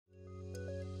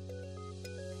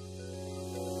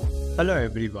Hello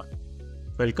everyone,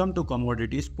 welcome to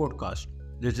Commodities podcast.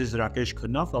 This is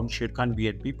𝗀𝗫𝗀𝗃 from Sharekhan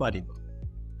𝗵𝗵𝗿𝗵𝗵.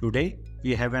 Today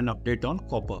we have an update on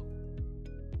copper.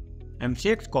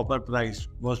 MCX copper price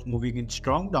was moving in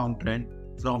strong downtrend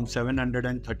from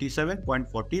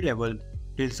 737.40 level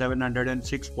till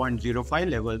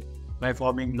 706.05 level by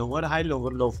forming lower high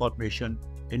lower low formation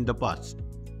in the past.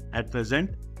 At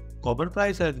present, copper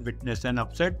price has witnessed an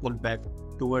upside pullback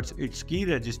towards its key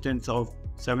resistance of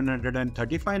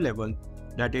 735 level,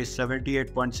 that is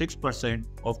 78.6%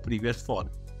 of previous fall,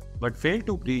 but failed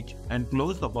to breach and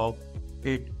closed above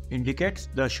it indicates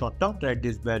the short-term trend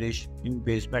is bearish in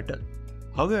base metal.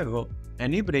 However,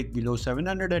 any break below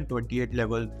 728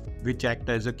 level, which act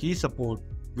as a key support,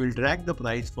 will drag the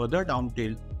price further down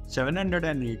till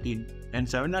 718 and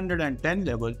 710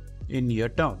 level in near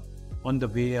term. On the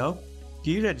way up,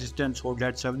 key resistance hold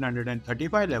at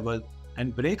 735 level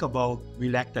and break above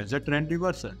will act as a trend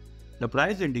reversal. The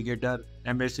price indicator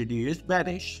MACD is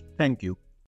bearish. Thank you.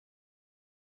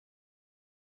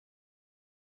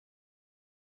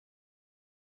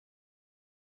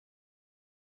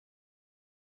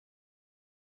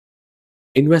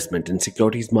 Investment in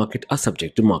securities market are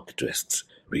subject to market risks.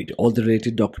 Read all the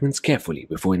related documents carefully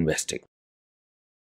before investing.